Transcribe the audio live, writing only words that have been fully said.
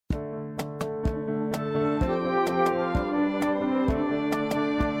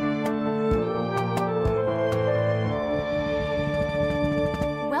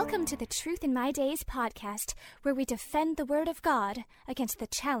Welcome to the Truth in My Days podcast, where we defend the Word of God against the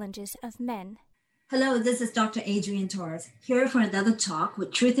challenges of men. Hello, this is Dr. Adrienne Torres, here for another talk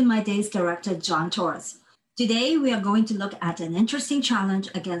with Truth in My Days director John Torres. Today, we are going to look at an interesting challenge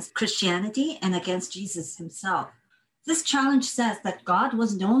against Christianity and against Jesus himself. This challenge says that God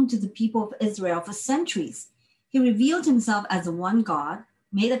was known to the people of Israel for centuries. He revealed himself as the one God,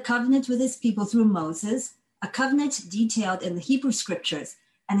 made a covenant with his people through Moses, a covenant detailed in the Hebrew scriptures,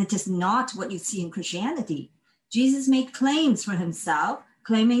 and it is not what you see in Christianity. Jesus made claims for himself,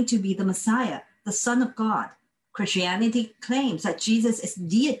 claiming to be the Messiah, the Son of God. Christianity claims that Jesus is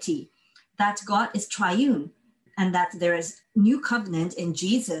deity, that God is triune, and that there is new covenant in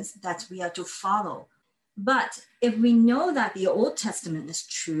Jesus that we are to follow. But if we know that the Old Testament is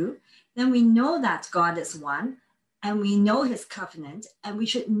true, then we know that God is one, and we know his covenant, and we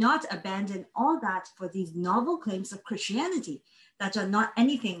should not abandon all that for these novel claims of Christianity that are not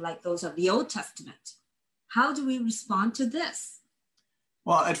anything like those of the Old Testament. How do we respond to this?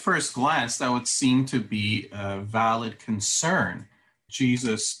 Well, at first glance, that would seem to be a valid concern.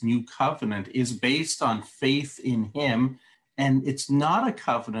 Jesus' new covenant is based on faith in him, and it's not a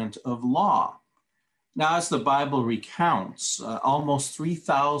covenant of law. Now, as the Bible recounts, almost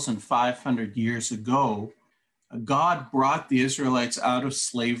 3,500 years ago, God brought the Israelites out of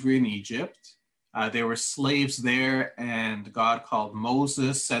slavery in Egypt. They were slaves there, and God called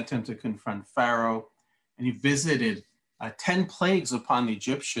Moses, sent him to confront Pharaoh, and he visited 10 plagues upon the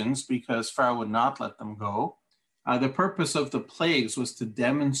Egyptians because Pharaoh would not let them go. The purpose of the plagues was to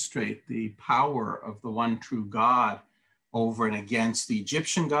demonstrate the power of the one true God over and against the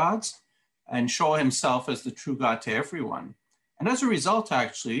Egyptian gods and show himself as the true God to everyone. And as a result,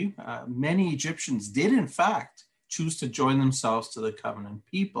 actually, many Egyptians did, in fact, choose to join themselves to the covenant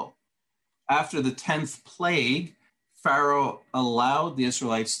people. After the 10th plague, Pharaoh allowed the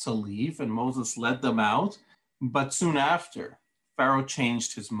Israelites to leave, and Moses led them out. But soon after, Pharaoh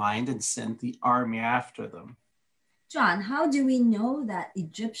changed his mind and sent the army after them. John, how do we know that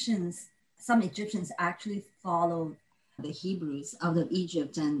some Egyptians actually followed the Hebrews out of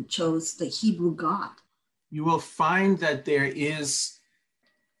Egypt and chose the Hebrew God? You will find that there is,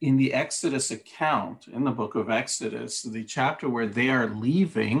 in the Exodus account, in the book of Exodus, the chapter where they are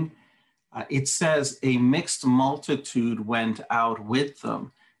leaving, it says a mixed multitude went out with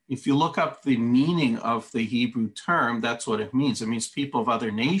them. If you look up the meaning of the Hebrew term, that's what it means. It means people of other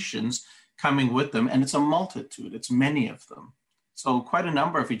nations coming with them, and it's a multitude. It's many of them. So quite a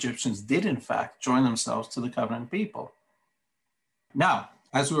number of Egyptians did, in fact, join themselves to the covenant people. Now,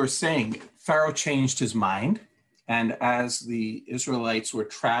 as we were saying, Pharaoh changed his mind, and as the Israelites were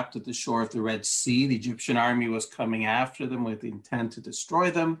trapped at the shore of the Red Sea, the Egyptian army was coming after them with the intent to destroy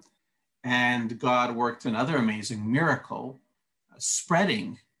them, and God worked another amazing miracle,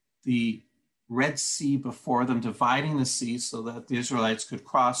 spreading the Red Sea before them, dividing the sea so that the Israelites could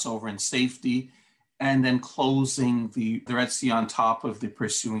cross over in safety, and then closing the Red Sea on top of the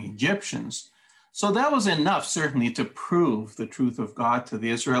pursuing Egyptians. So that was enough, certainly, to prove the truth of God to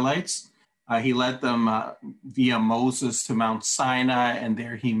the Israelites. He led them via Moses to Mount Sinai, and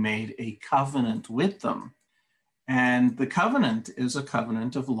there he made a covenant with them. And the covenant is a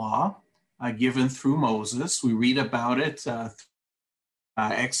covenant of law given through Moses. We read about it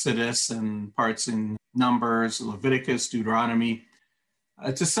Exodus and parts in Numbers, Leviticus, Deuteronomy.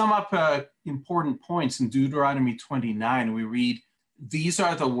 To sum up important points, in Deuteronomy 29, we read, "These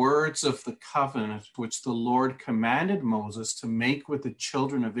are the words of the covenant which the Lord commanded Moses to make with the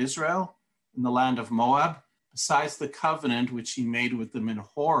children of Israel in the land of Moab, besides the covenant which he made with them in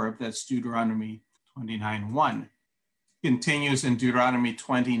Horeb." That's Deuteronomy 29:1. Continues in Deuteronomy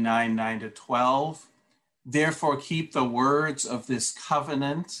 29, 9 to 12. "Therefore keep the words of this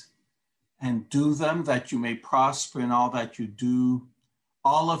covenant and do them, that you may prosper in all that you do.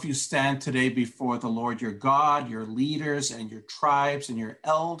 All of you stand today before the Lord your God, your leaders and your tribes and your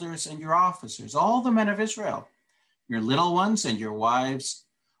elders and your officers, all the men of Israel, your little ones and your wives,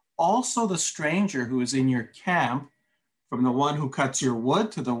 also the stranger who is in your camp, from the one who cuts your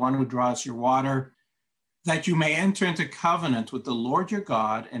wood to the one who draws your water, that you may enter into covenant with the Lord your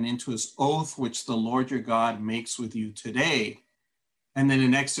God and into his oath which the Lord your God makes with you today." And then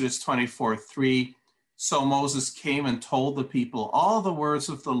in Exodus 24:3, "So Moses came and told the people all the words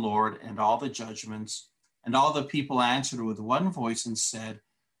of the Lord and all the judgments, and all the people answered with one voice and said,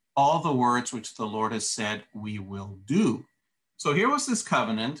 'All the words which the Lord has said, we will do.'" So here was this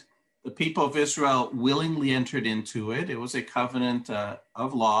covenant. The people of Israel willingly entered into it. It was a covenant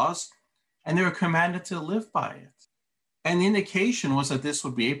of laws, and they were commanded to live by it. And the indication was that this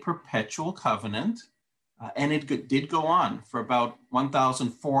would be a perpetual covenant. And it did go on for about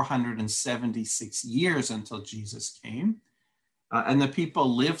 1,476 years until Jesus came. And the people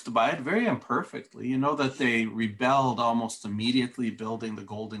lived by it very imperfectly. You know that they rebelled almost immediately, building the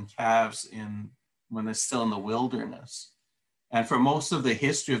golden calves when they're still in the wilderness. And for most of the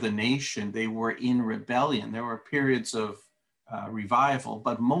history of the nation, they were in rebellion. There were periods of revival,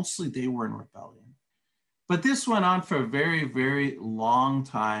 but mostly they were in rebellion. But this went on for a very, very long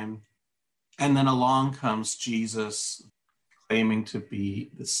time. And then along comes Jesus claiming to be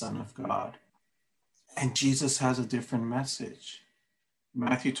the Son of God. And Jesus has a different message.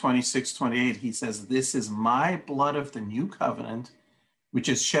 Matthew 26:28, he says, "This is my blood of the new covenant, which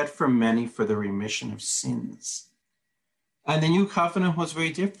is shed for many for the remission of sins." And the new covenant was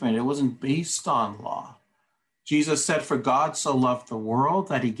very different. It wasn't based on law. Jesus said, "For God so loved the world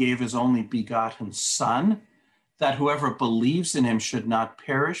that he gave his only begotten Son, that whoever believes in him should not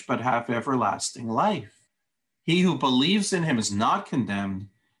perish, but have everlasting life. He who believes in him is not condemned,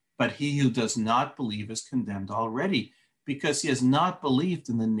 but he who does not believe is condemned already, because he has not believed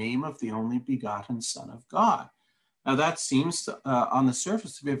in the name of the only begotten Son of God." Now that seems on the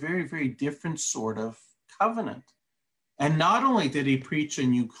surface to be a very, very different sort of covenant. And not only did he preach a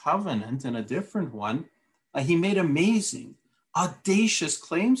new covenant and a different one, he made amazing, audacious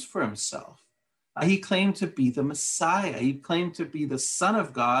claims for himself. He claimed to be the Messiah. He claimed to be the Son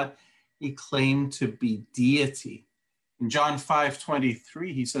of God. He claimed to be deity. In John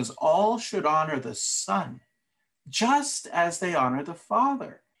 5:23, he says, "All should honor the Son, just as they honor the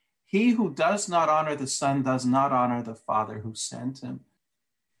Father. He who does not honor the Son does not honor the Father who sent him."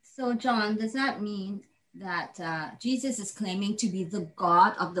 So, John, does that mean that Jesus is claiming to be the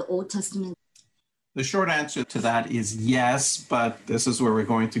God of the Old Testament? The short answer to that is yes, but this is where we're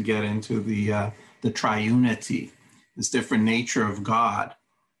going to get into the triunity, this different nature of God.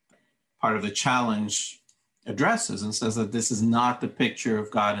 Part of the challenge addresses and says that this is not the picture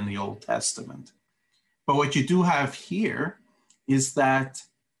of God in the Old Testament. But what you do have here is that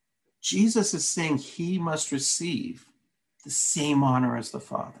Jesus is saying he must receive the same honor as the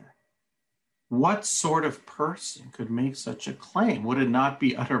Father. What sort of person could make such a claim? Would it not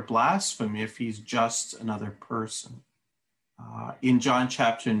be utter blasphemy if he's just another person? In John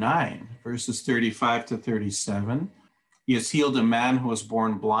chapter 9, verses 35 to 37, he has healed a man who was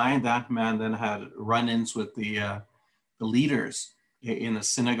born blind. That man then had run-ins with the leaders in the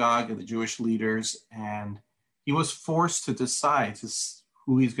synagogue, the Jewish leaders, and he was forced to decide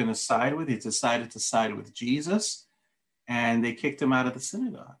who he's going to side with. He decided to side with Jesus, and they kicked him out of the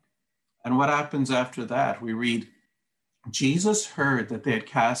synagogue. And what happens after that? We read, Jesus heard that they had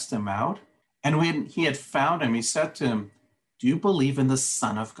cast him out, and when he had found him, he said to him, "Do you believe in the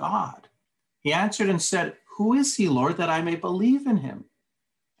Son of God?" He answered and said, "Who is he, Lord, that I may believe in him?"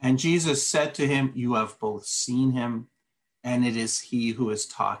 And Jesus said to him, "You have both seen him, and it is he who is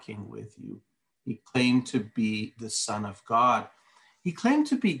talking with you." He claimed to be the Son of God. He claimed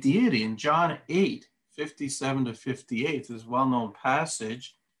to be deity in John 8:57 to 58, this well-known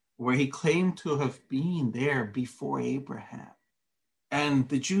passage where he claimed to have been there before Abraham. And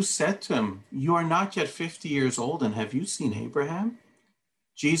the Jews said to him, "You are not yet 50 years old, and have you seen Abraham?"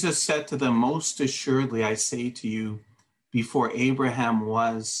 Jesus said to them, "Most assuredly, I say to you, before Abraham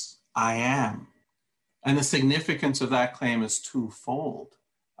was, I am." And the significance of that claim is twofold.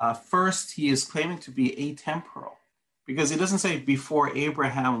 First, he is claiming to be atemporal, because he doesn't say before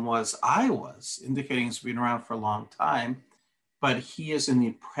Abraham was, I was, indicating he's been around for a long time, but he is in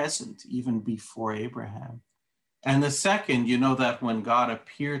the present, even before Abraham. And the second, you know that when God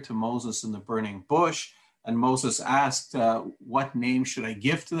appeared to Moses in the burning bush, and Moses asked, what name should I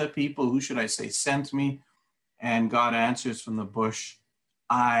give to the people? Who should I say sent me? And God answers from the bush,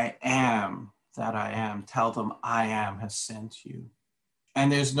 I am that I am. Tell them I am has sent you.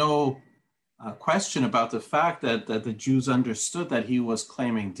 And there's no question about the fact that the Jews understood that he was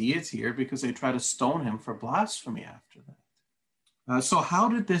claiming deity here, because they tried to stone him for blasphemy after that. So how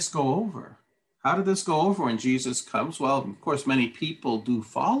did this go over? How did this go over when Jesus comes? Well, of course, many people do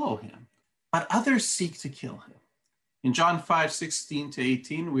follow him, but others seek to kill him. In John 5:16 to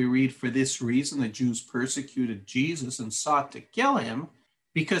 18, we read, "For this reason the Jews persecuted Jesus and sought to kill him,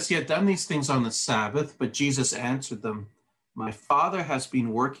 because he had done these things on the Sabbath. But Jesus answered them, My Father has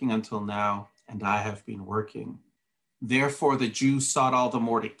been working until now, and I have been working. Therefore the Jews sought all the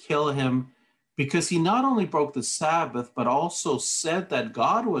more to kill him, because he not only broke the Sabbath, but also said that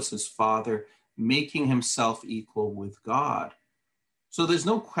God was his Father, making himself equal with God." So there's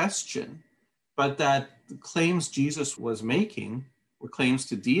no question but that the claims Jesus was making were claims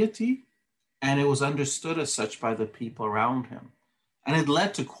to deity, and it was understood as such by the people around him. And it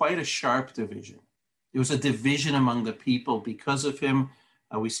led to quite a sharp division. There was a division among the people because of him.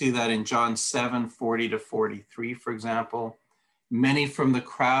 We see that in John 7:40-43, for example. Many from the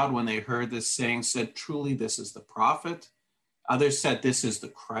crowd, when they heard this saying, said, "Truly, this is the prophet." Others said, "This is the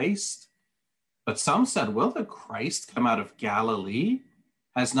Christ." But some said, "Will the Christ come out of Galilee?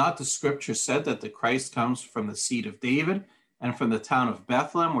 Has not the scripture said that the Christ comes from the seed of David and from the town of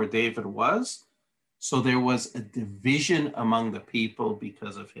Bethlehem where David was?" So there was a division among the people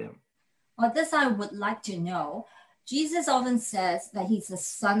because of him. Well, this I would like to know. Jesus often says that he's the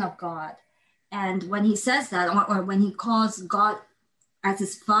Son of God. And when he says that, or when he calls God as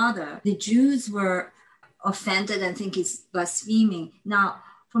his Father, the Jews were offended and think he's blaspheming. Now,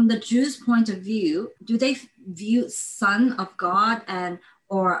 from the Jews' point of view, do they view Son of God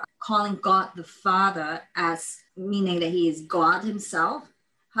or calling God the Father as meaning that he is God himself?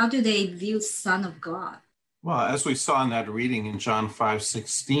 How do they view Son of God? Well, as we saw in that reading in John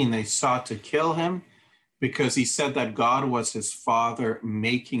 5:16, they sought to kill him because he said that God was his Father,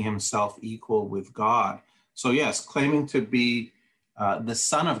 making himself equal with God. So yes, claiming to be the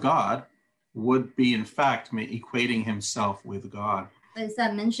Son of God would be, in fact, equating himself with God. Is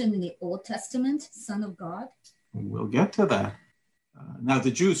that mentioned in the Old Testament, Son of God? We'll get to that. Now,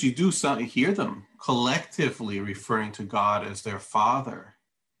 the Jews, you do hear them collectively referring to God as their Father.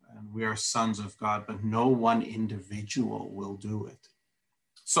 And we are sons of God, but no one individual will do it.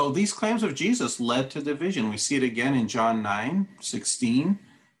 So these claims of Jesus led to division. We see it again in John 9:16.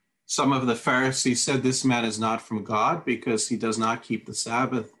 Some of the Pharisees said, "This man is not from God because he does not keep the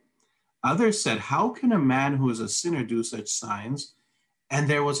Sabbath." Others said, "How can a man who is a sinner do such signs?" And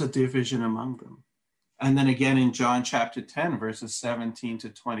there was a division among them. And then again in John chapter 10, verses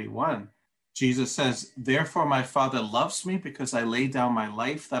 17-21, Jesus says, "Therefore my Father loves me because I lay down my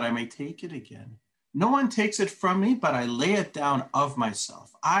life that I may take it again. No one takes it from me, but I lay it down of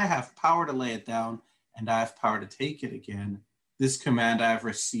myself. I have power to lay it down, and I have power to take it again. This command I have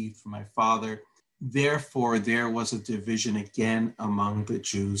received from my Father." Therefore, there was a division again among the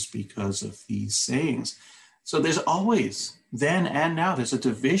Jews because of these sayings. So there's always, then and now, there's a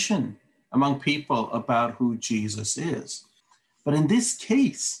division among people about who Jesus is. But in this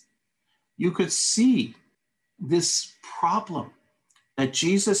case, you could see this problem that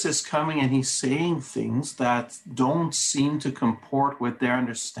Jesus is coming and he's saying things that don't seem to comport with their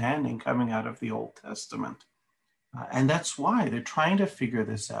understanding coming out of the Old Testament. And that's why they're trying to figure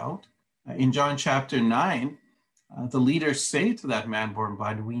this out. In John chapter 9, the leaders say to that man born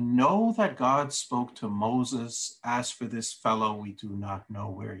blind, "We know that God spoke to Moses. As for this fellow, we do not know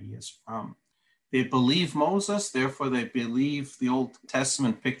where he is from." They believe Moses, therefore they believe the Old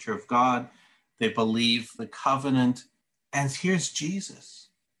Testament picture of God. They believe the covenant. And here's Jesus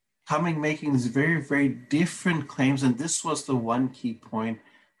coming, making these very, very different claims. And this was the one key point.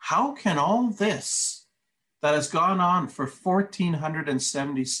 How can all this that has gone on for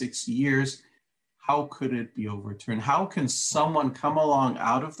 1476 years, how could it be overturned? How can someone come along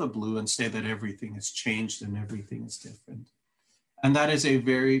out of the blue and say that everything has changed and everything is different? And that is a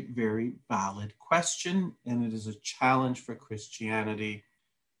very, very valid question, and it is a challenge for Christianity.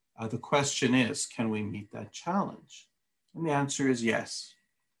 The question is, can we meet that challenge? And the answer is yes.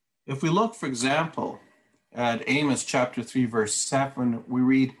 If we look, for example, at Amos chapter 3, verse 7, we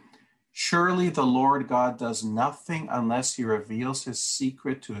read, "Surely the Lord God does nothing unless he reveals his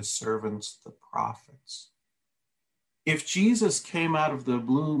secret to his servants, the prophets." If Jesus came out of the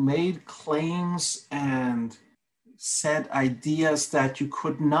blue, made claims and said ideas that you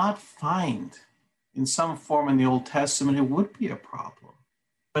could not find in some form in the Old Testament, it would be a problem.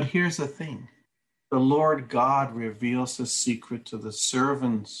 But here's the thing. The Lord God reveals his secret to the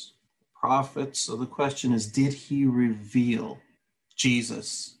servants, the prophets. So the question is, did he reveal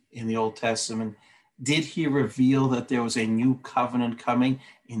Jesus in the Old Testament? Did he reveal that there was a new covenant coming?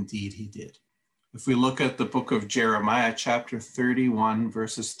 Indeed, he did. If we look at the book of Jeremiah, chapter 31,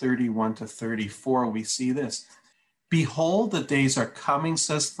 verses 31-34, we see this. "Behold, the days are coming,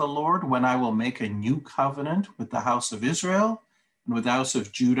 says the Lord, when I will make a new covenant with the house of Israel and with the house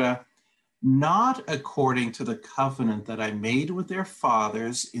of Judah, not according to the covenant that I made with their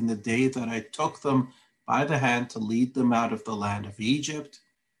fathers in the day that I took them by the hand to lead them out of the land of Egypt."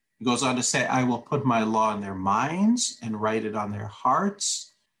 He goes on to say, "I will put my law in their minds and write it on their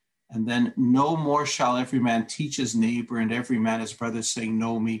hearts. And then no more shall every man teach his neighbor and every man his brother, saying,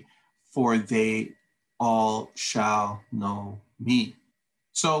 'Know me,' for they all shall know me."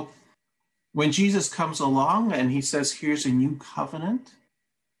 So when Jesus comes along and he says, here's a new covenant,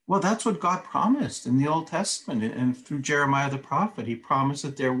 well, that's what God promised in the Old Testament. And through Jeremiah the prophet, he promised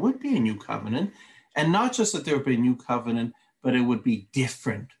that there would be a new covenant. And not just that there would be a new covenant, but it would be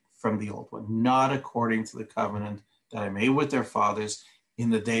different from the old one, not according to the covenant that I made with their fathers in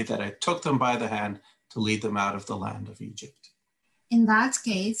the day that I took them by the hand to lead them out of the land of Egypt. In that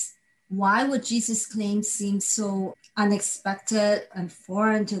case, why would Jesus' claims seem so unexpected and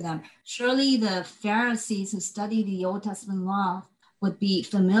foreign to them? Surely the Pharisees who study the Old Testament law would be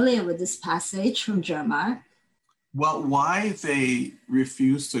familiar with this passage from Jeremiah. Well, why they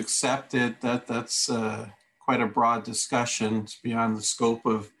refuse to accept it, that's quite a broad discussion. It's beyond the scope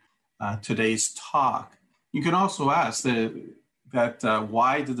of today's talk. You can also ask that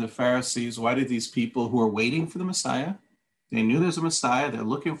why did the Pharisees, why did these people who are waiting for the Messiah, they knew there's a Messiah, they're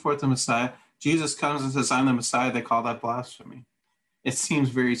looking for the Messiah, Jesus comes and says, I'm the Messiah, they call that blasphemy. It seems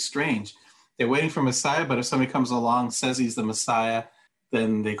very strange. They're waiting for Messiah, but if somebody comes along, says he's the Messiah,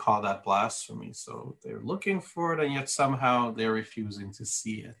 then they call that blasphemy. So they're looking for it, and yet somehow they're refusing to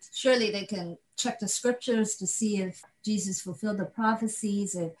see it. Surely they can check the scriptures to see if Jesus fulfilled the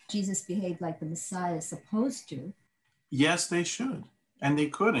prophecies, if Jesus behaved like the Messiah is supposed to. Yes, they should. And they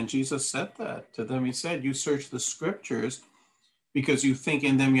could. And Jesus said that to them. He said, you search the scriptures because you think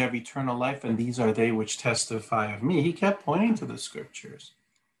in them you have eternal life, and these are they which testify of me. He kept pointing to the scriptures.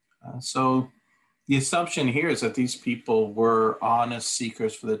 So the assumption here is that these people were honest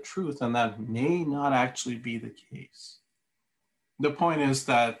seekers for the truth, and that may not actually be the case. The point is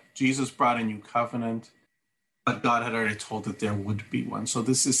that Jesus brought a new covenant, but God had already told that there would be one. So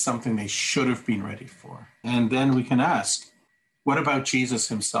this is something they should have been ready for. And then we can ask, what about Jesus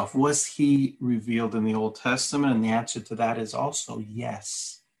himself? Was he revealed in the Old Testament? And the answer to that is also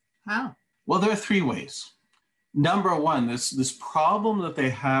yes. How? Well, there are three ways. Number one, this problem that they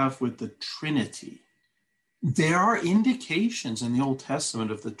have with the Trinity. There are indications in the Old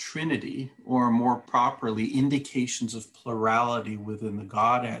Testament of the Trinity, or more properly, indications of plurality within the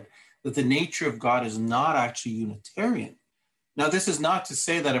Godhead, that the nature of God is not actually Unitarian. Now, this is not to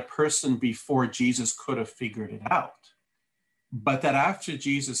say that a person before Jesus could have figured it out, but that after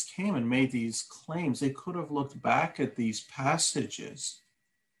Jesus came and made these claims, they could have looked back at these passages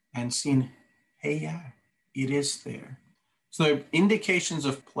and seen, hey, yeah, it is there. So there are indications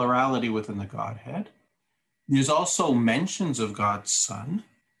of plurality within the Godhead. There's also mentions of God's Son.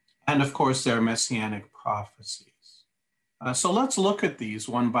 And of course, there are messianic prophecies. So let's look at these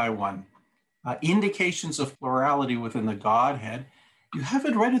one by one. Indications of plurality within the Godhead. You have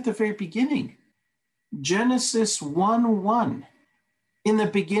it right at the very beginning. Genesis 1:1. In the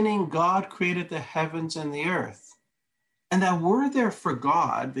beginning, God created the heavens and the earth. And that word there for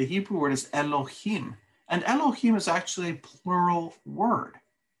God, the Hebrew word is Elohim. And Elohim is actually a plural word.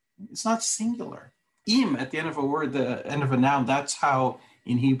 It's not singular. Im at the end of a word, the end of a noun, that's how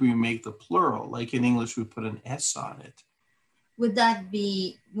in Hebrew you make the plural. Like in English, we put an S on it. Would that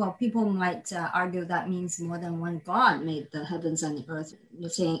be, well, people might argue that means more than one God made the heavens and the earth. You're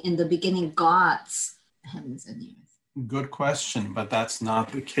saying in the beginning, God's heavens and the earth. Good question, but that's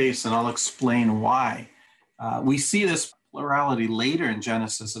not the case, and I'll explain why. We see this plurality later in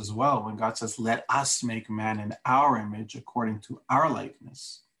Genesis as well, when God says, let us make man in our image according to our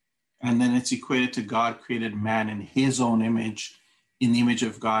likeness. And then it's equated to God created man in his own image. In the image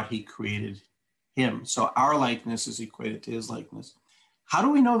of God, he created him. So our likeness is equated to his likeness. How do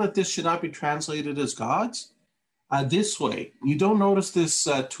we know that this should not be translated as God's? This way. You don't notice this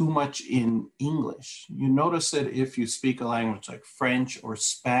too much in English. You notice it if you speak a language like French or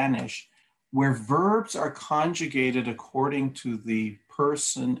Spanish, where verbs are conjugated according to the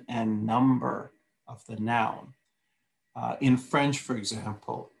person and number of the noun. In French, for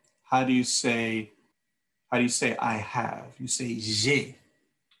example, how do you say I have? You say j'ai.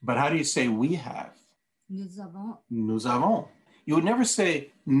 But how do you say we have? Nous avons. Nous avons. You would never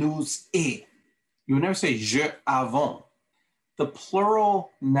say nous et. You would never say je avons. The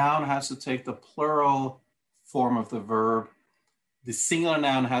plural noun has to take the plural form of the verb. The singular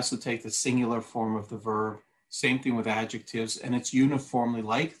noun has to take the singular form of the verb. Same thing with adjectives. And it's uniformly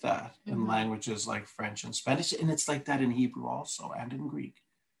like that in languages like French and Spanish. And it's like that in Hebrew also and in Greek.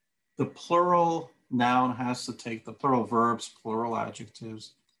 The plural noun has to take the plural verbs, plural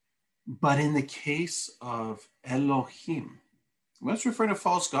adjectives. But in the case of Elohim, when it's referring to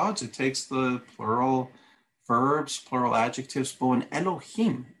false gods, it takes the plural verbs, plural adjectives. But when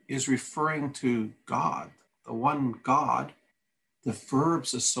Elohim is referring to God, the one God, the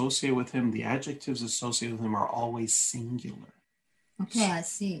verbs associated with him, the adjectives associated with him are always singular. Okay, I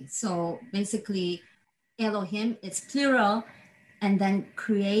see. So basically, Elohim is plural and then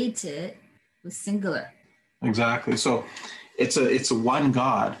created with singular. Exactly. So it's a one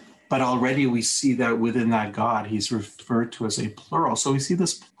God, but already we see that within that God, he's referred to as a plural. So we see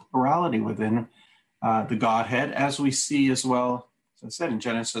this plurality within the Godhead, as we see as well As I said in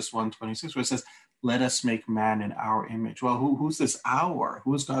Genesis 1:26, where it says, let us make man in our image. Well, who's this our?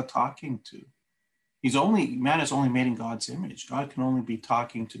 Who is God talking to? Man is only made in God's image. God can only be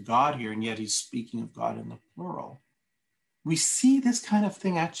talking to God here, and yet he's speaking of God in the plural. We see this kind of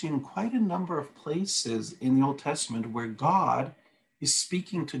thing actually in quite a number of places in the Old Testament where God is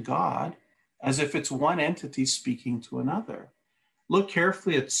speaking to God as if it's one entity speaking to another. Look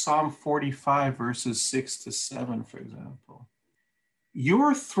carefully at Psalm 45, verses 6-7, for example.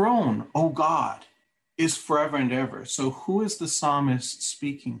 Your throne, O God, is forever and ever. So who is the psalmist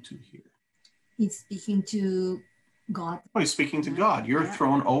speaking to here? He's speaking to God. Oh, he's speaking to God. Your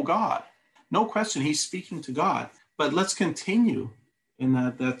throne, O God. No question, he's speaking to God. But let's continue in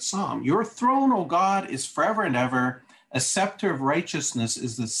that psalm. Your throne, O God, is forever and ever. A scepter of righteousness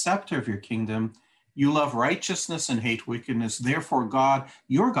is the scepter of your kingdom. You love righteousness and hate wickedness. Therefore, God,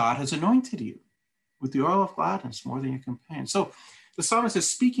 your God, has anointed you with the oil of gladness more than your companions. So the psalmist is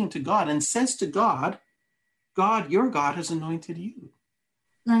speaking to God and says to God, God, your God, has anointed you.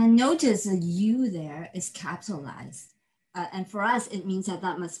 Now, notice the you there is capitalized. And for us, it means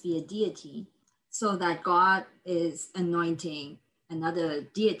that must be a deity, so that God is anointing another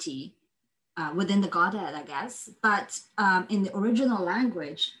deity within the Godhead, I guess. But in the original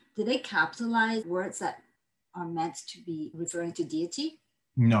language, did they capitalize words that are meant to be referring to deity?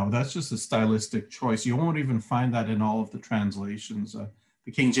 No, that's just a stylistic choice. You won't even find that in all of the translations.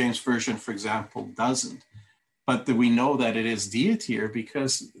 The King James Version, for example, doesn't. But we know that it is deity here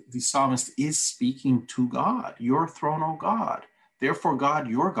because the psalmist is speaking to God. Your throne, O God. Therefore, God,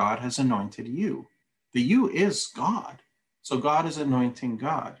 your God, has anointed you. The you is God. So God is anointing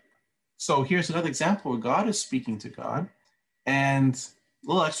God. So here's another example where God is speaking to God. And a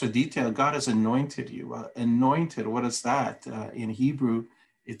little extra detail, God has anointed you. Anointed, what is that? In Hebrew,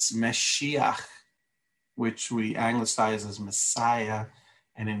 it's Mashiach, which we anglicize as Messiah,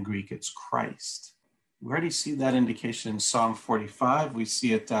 and in Greek, it's Christ. We already see that indication in Psalm 45. We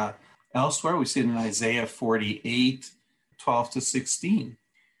see it elsewhere. We see it in Isaiah 48, 12-16,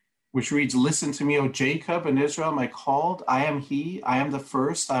 which reads, listen to me, O Jacob and Israel, my called. I am he, I am the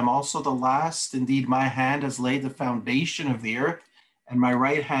first, I am also the last. Indeed, my hand has laid the foundation of the earth, and my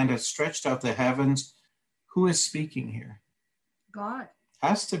right hand has stretched out the heavens. Who is speaking here? God.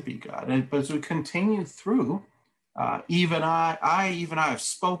 Has to be God. But as we continue through, even I have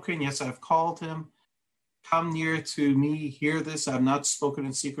spoken, yes, I've called him. Come near to me, hear this. I have not spoken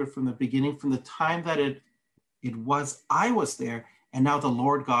in secret from the beginning, from the time that I was there, and now the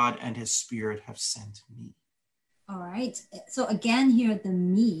Lord God and his Spirit have sent me. All right. So again here, the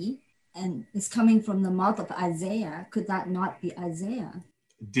me, and it's coming from the mouth of Isaiah. Could that not be Isaiah?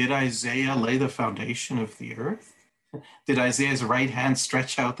 Did Isaiah lay the foundation of the earth? Did Isaiah's right hand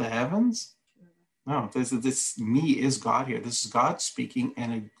stretch out the heavens? No, this me is God here. This is God speaking,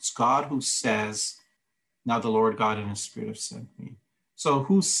 and it's God who says, now the Lord God and his Spirit have sent me. So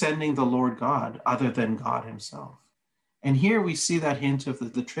who's sending the Lord God other than God himself? And here we see that hint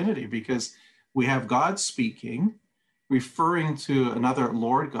of the Trinity, because we have God speaking, referring to another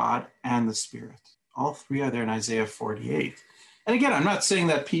Lord God and the Spirit. All three are there in Isaiah 48. And again, I'm not saying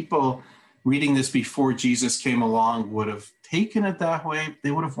that people reading this before Jesus came along would have taken it that way.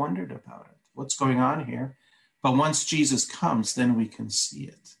 They would have wondered about it. What's going on here? But once Jesus comes, then we can see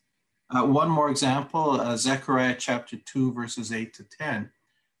it. One more example, Zechariah chapter 2, verses 8-10.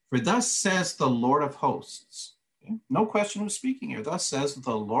 For thus says the Lord of hosts. Okay? No question who's speaking here. Thus says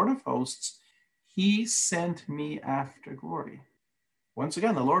the Lord of hosts, he sent me after glory. Once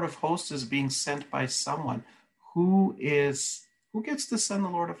again, the Lord of hosts is being sent by someone. Who gets to send the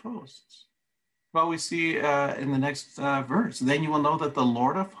Lord of hosts? Well, we see in the next verse, then you will know that the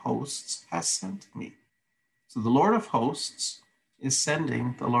Lord of hosts has sent me. So the Lord of hosts is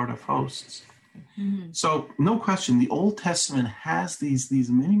sending the Lord of hosts. Mm-hmm. So no question, the Old Testament has these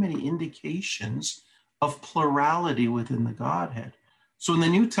many, many indications of plurality within the Godhead. So when the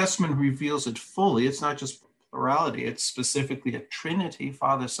New Testament reveals it fully, it's not just plurality, it's specifically a Trinity,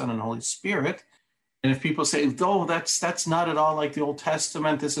 Father, Son, and Holy Spirit. And if people say, oh, that's not at all like the Old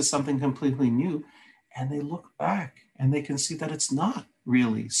Testament, this is something completely new, and they look back and they can see that it's not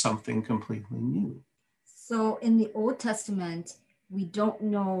really something completely new. So in the Old Testament, we don't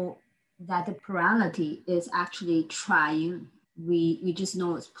know that the plurality is actually triune. We just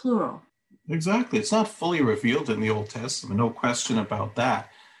know it's plural. Exactly. It's not fully revealed in the Old Testament, no question about that.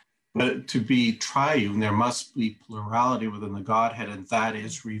 But to be triune, there must be plurality within the Godhead, and that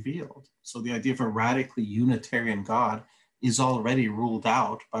is revealed. So the idea of a radically Unitarian God is already ruled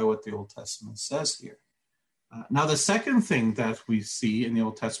out by what the Old Testament says here. Now, the second thing that we see in the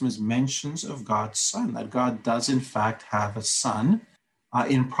Old Testament is mentions of God's Son, that God does in fact have a son.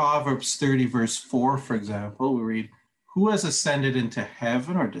 In Proverbs 30, verse 4, for example, we read, "Who has ascended into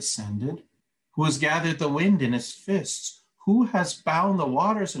heaven or descended? Who has gathered the wind in his fists? Who has bound the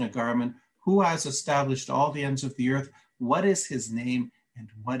waters in a garment? Who has established all the ends of the earth? What is his name, and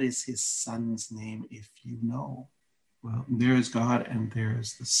what is his son's name, if you know?" Well, there is God, and there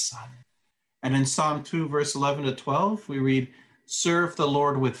is the Son. And in Psalm 2, verse 11 to 12, we read, "Serve the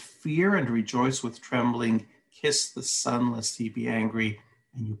Lord with fear and rejoice with trembling. Kiss the Son, lest he be angry,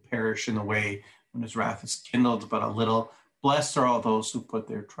 and you perish in the way when his wrath is kindled but a little. Blessed are all those who put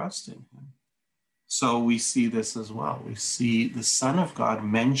their trust in him." So we see this as well. We see the Son of God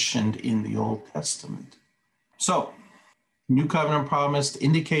mentioned in the Old Testament. So, New Covenant promised,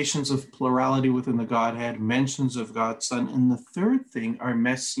 indications of plurality within the Godhead, mentions of God's Son. And the third thing are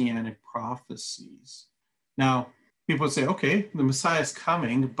messianic prophecies. Now, people would say, okay, the Messiah is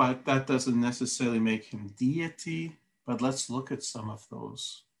coming, but that doesn't necessarily make him deity. But let's look at some of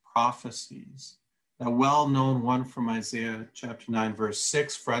those prophecies. A well-known one from Isaiah chapter 9, verse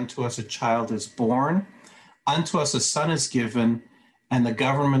 6, "For unto us a child is born, unto us a son is given, and the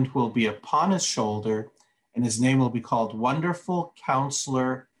government will be upon his shoulder, and his name will be called Wonderful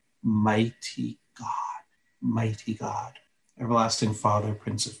Counselor, Mighty God, Everlasting Father,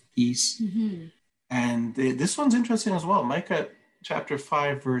 Prince of Peace." Mm-hmm. And this one's interesting as well. Micah chapter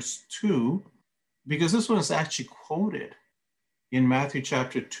 5, verse 2, because this one is actually quoted in Matthew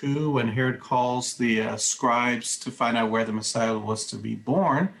chapter 2, when Herod calls the scribes to find out where the Messiah was to be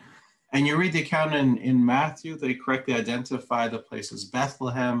born. And you read the account in Matthew, they correctly identify the place as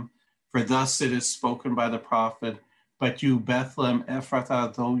Bethlehem, "For thus it is spoken by the prophet, but you, Bethlehem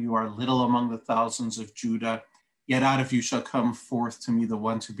Ephrathah, though you are little among the thousands of Judah, yet out of you shall come forth to me the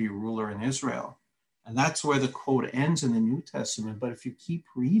one to be ruler in Israel." And that's where the quote ends in the New Testament. But if you keep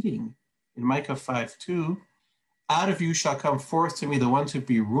reading in Micah 5:2, "Out of you shall come forth to me the one to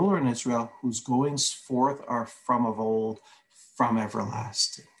be ruler in Israel, whose goings forth are from of old, from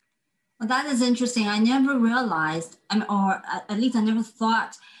everlasting." Well, that is interesting. I never realized, or at least I never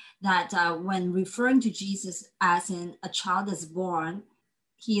thought that when referring to Jesus as in a child is born,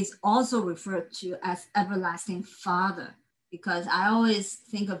 he is also referred to as everlasting Father, because I always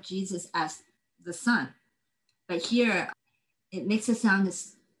think of Jesus as the Son. But here, it makes it sound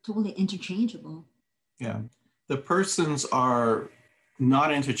as totally interchangeable. Yeah. The persons are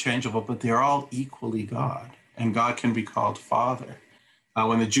not interchangeable, but they're all equally God, and God can be called Father.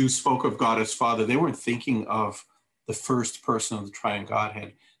 When the Jews spoke of God as Father, they weren't thinking of the first person of the triune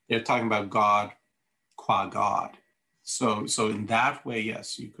Godhead. They're talking about God qua God. So in that way,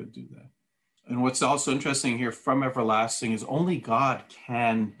 yes, you could do that. And what's also interesting here, from everlasting, is only God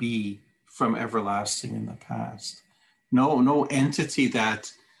can be from everlasting in the past. No entity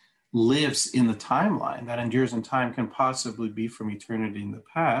that lives in the timeline, that endures in time, can possibly be from eternity in the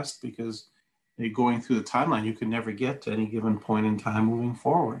past, because going through the timeline, you can never get to any given point in time moving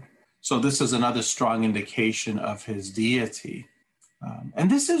forward. So this is another strong indication of his deity. And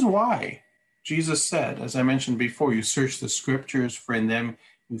this is why Jesus said, as I mentioned before, "You search the scriptures, for in them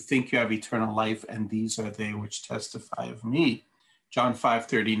you think you have eternal life, and these are they which testify of me." John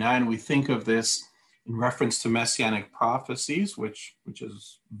 5:39, we think of this in reference to messianic prophecies, which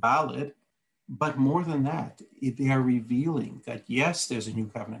is valid. But more than that, they are revealing that, yes, there's a new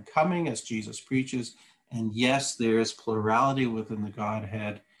covenant coming, as Jesus preaches, and yes, there is plurality within the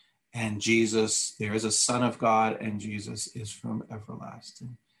Godhead, and Jesus, there is a Son of God, and Jesus is from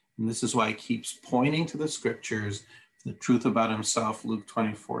everlasting. And this is why he keeps pointing to the scriptures, the truth about himself, Luke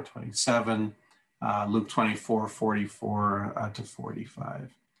 24:27, Luke 24:44 to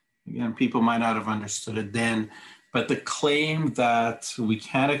 45. Again, people might not have understood it then, but the claim that we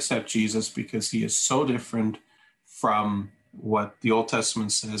can't accept Jesus because he is so different from what the Old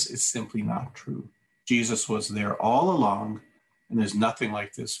Testament says is simply not true. Jesus was there all along, and there's nothing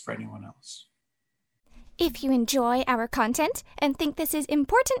like this for anyone else. If you enjoy our content and think this is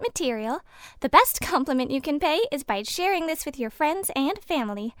important material, the best compliment you can pay is by sharing this with your friends and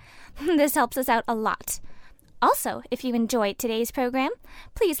family. This helps us out a lot. Also, if you enjoyed today's program,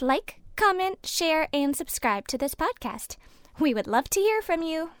 please like, comment, share, and subscribe to this podcast. We would love to hear from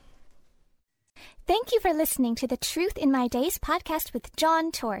you. Thank you for listening to the Truth in My Days podcast with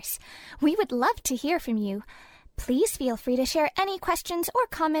John Torres. We would love to hear from you. Please feel free to share any questions or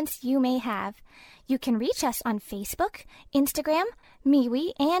comments you may have. You can reach us on Facebook, Instagram,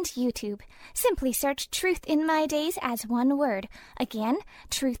 MeWe, and YouTube. Simply search Truth in My Days as one word. Again,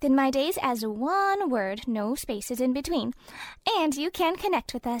 Truth in My Days as one word, no spaces in between. And you can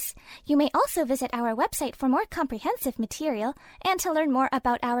connect with us. You may also visit our website for more comprehensive material and to learn more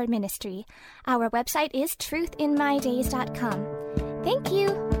about our ministry. Our website is truthinmydays.com. Thank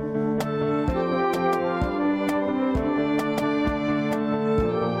you.